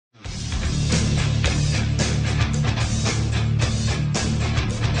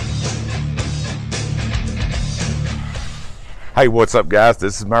Hey, what's up guys?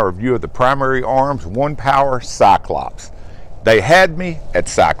 This is my review of the Primary Arms 1-Power Cyclops. They had me at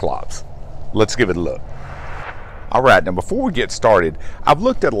Cyclops. Let's give it a look. Alright, now before we get started, I've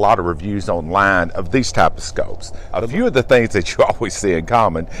looked at a lot of reviews online of these type of scopes. A few of the things that you always see in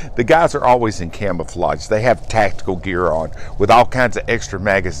common, the guys are always in camouflage. They have tactical gear on with all kinds of extra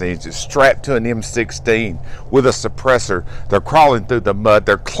magazines. It's strapped to an M16 with a suppressor. They're crawling through the mud.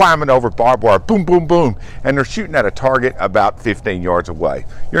 They're climbing over barbed wire, boom, boom, boom, and they're shooting at a target about 15 yards away.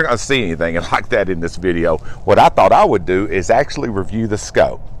 You're not going to see anything like that in this video. What I thought I would do is actually review the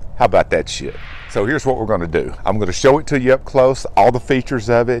scope. How about that shit? So here's what we're going to do. I'm going to show it to you up close, all the features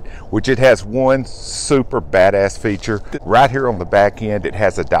of it, which it has one super badass feature. Right here on the back end, it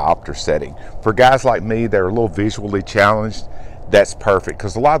has a diopter setting. For guys like me that are a little visually challenged, that's perfect,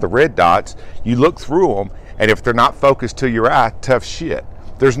 because a lot of the red dots, you look through them, and if they're not focused to your eye, tough shit.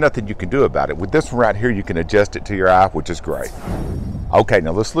 There's nothing you can do about it. With this one right here, you can adjust it to your eye, which is great. Okay,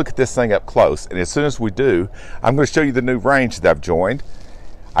 now let's look at this thing up close, and as soon as we do, I'm going to show you the new range that I've joined.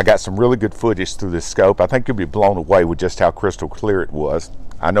 I got some really good footage through this scope. I think you'll be blown away with just how crystal clear it was.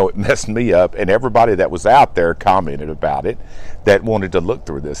 I know it messed me up, and everybody that was out there commented about it that wanted to look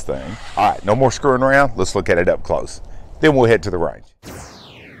through this thing. All right, no more screwing around. Let's look at it up close. Then we'll head to the range.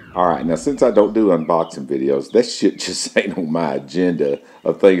 All right, now since I don't do unboxing videos, that shit just ain't on my agenda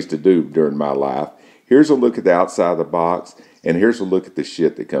of things to do during my life. Here's a look at the outside of the box, and here's a look at the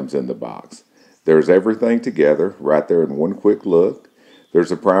shit that comes in the box. There's everything together right there in one quick look. There's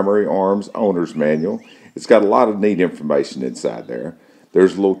a Primary Arms owner's manual. It's got a lot of neat information inside there.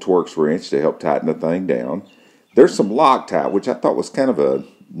 There's a little Torx wrench to help tighten the thing down. There's some Loctite, which I thought was kind of a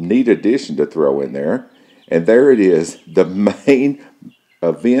neat addition to throw in there. And there it is, the main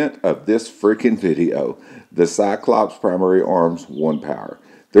event of this freaking video, the Cyclops Primary Arms 1-Power.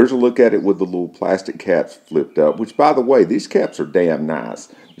 There's a look at it with the little plastic caps flipped up, which, by the way, these caps are damn nice.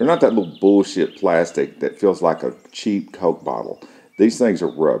 They're not that little bullshit plastic that feels like a cheap Coke bottle. These things are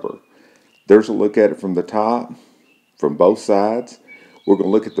rubber. There's a look at it from the top, from both sides. We're going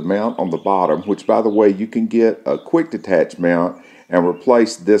to look at the mount on the bottom, which, by the way, you can get a quick detach mount and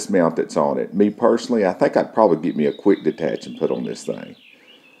replace this mount that's on it. Me personally, I think I'd probably get me a quick detach and put on this thing.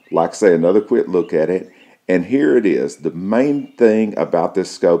 Like I say, another quick look at it. And here it is, the main thing about this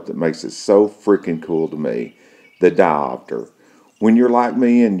scope that makes it so freaking cool to me, the diopter. When you're like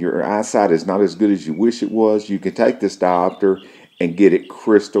me and your eyesight is not as good as you wish it was, you can take this diopter and get it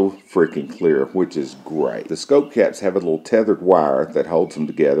crystal freaking clear, which is great. The scope caps have a little tethered wire that holds them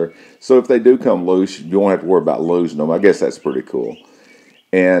together, so if they do come loose, you won't have to worry about losing them. I guess that's pretty cool.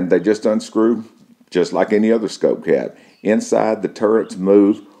 And they just unscrew just like any other scope cap. Inside, the turrets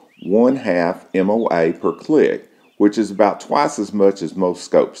move 1/2 MOA per click, which is about twice as much as most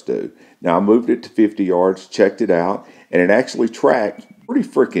scopes do. Now, I moved it to 50 yards, checked it out, and it actually tracked pretty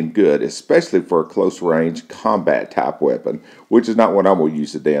freaking good, especially for a close range combat type weapon, which is not what I'm going to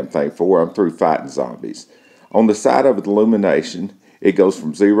use the damn thing for. I'm through fighting zombies. On the side of the illumination, it goes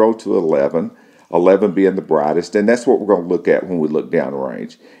from 0 to 11, 11 being the brightest, and that's what we're going to look at when we look down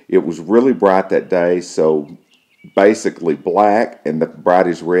range. It was really bright that day, so basically black and the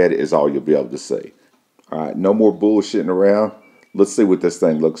brightest red is all you'll be able to see. All right, no more bullshitting around. Let's see what this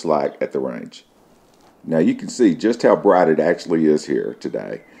thing looks like at the range. Now you can see just how bright it actually is here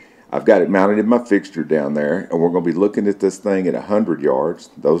today. I've got it mounted in my fixture down there, and we're going to be looking at this thing at 100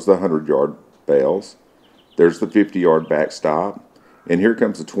 yards. Those are the 100-yard bells. There's the 50-yard backstop. And here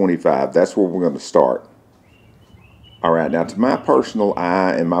comes the 25. That's where we're going to start. All right, now to my personal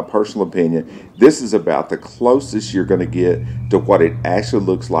eye and my personal opinion, this is about the closest you're going to get to what it actually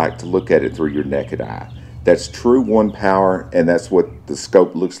looks like to look at it through your naked eye. That's true 1-Power, and that's what the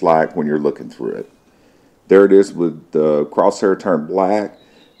scope looks like when you're looking through it. There it is with the crosshair turned black.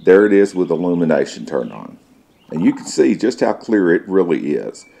 There it is with illumination turned on. And you can see just how clear it really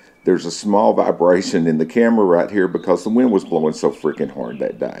is. There's a small vibration in the camera right here because the wind was blowing so freaking hard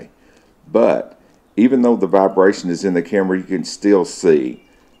that day. But even though the vibration is in the camera, you can still see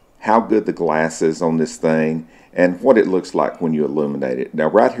how good the glass is on this thing and what it looks like when you illuminate it. Now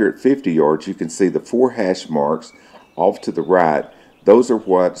right here at 50 yards, you can see the 4 hash marks off to the right. Those are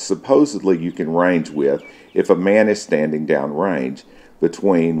what supposedly you can range with if a man is standing down range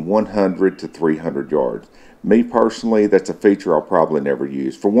between 100 to 300 yards. Me personally, that's a feature I'll probably never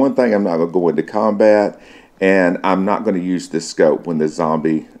use. For one thing, I'm not going to go into combat, and I'm not going to use this scope when the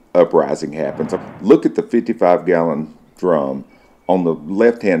zombie uprising happens. Look at the 55-gallon drum on the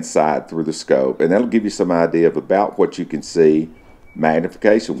left-hand side through the scope, and that'll give you some idea of about what you can see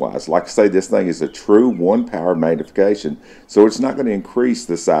magnification-wise. Like I say, this thing is a true 1-Power magnification, so it's not going to increase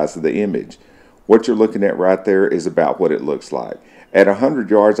the size of the image. What you're looking at right there is about what it looks like. At 100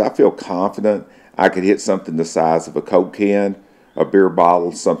 yards, I feel confident I could hit something the size of a Coke can, a beer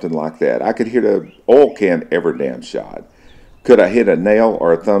bottle, something like that. I could hit an oil can every damn shot. Could I hit a nail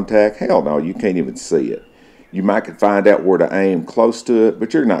or a thumbtack? Hell no, you can't even see it. You might could find out where to aim close to it,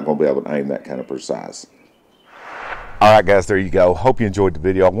 but you're not going to be able to aim that kind of precise. All right, guys, there you go. Hope you enjoyed the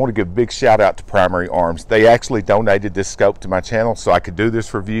video. I want to give a big shout out to Primary Arms. They actually donated this scope to my channel so I could do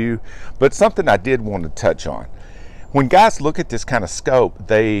this review, but something I did want to touch on. When guys look at this kind of scope,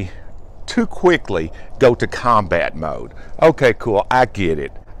 they too quickly go to combat mode. Okay, cool, I get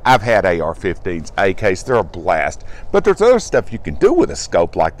it. I've had AR-15s, AKs, they're a blast, but there's other stuff you can do with a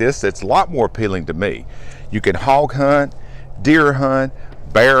scope like this that's a lot more appealing to me. You can hog hunt, deer hunt,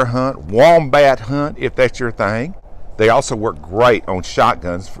 bear hunt, wombat hunt, if that's your thing. They also work great on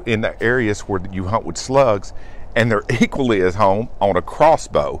shotguns in the areas where you hunt with slugs, and they're equally as home on a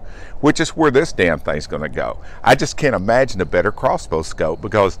crossbow, which is where this damn thing's gonna go. I just can't imagine a better crossbow scope,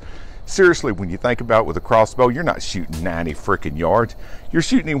 because seriously, when you think about it, with a crossbow, you're not shooting 90 freaking yards. You're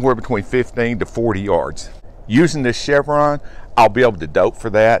shooting anywhere between 15 to 40 yards. Using this chevron, I'll be able to dope for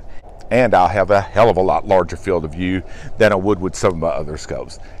that, and I'll have a hell of a lot larger field of view than I would with some of my other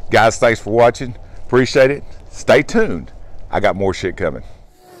scopes. Guys, thanks for watching. Appreciate it. Stay tuned. I got more shit coming.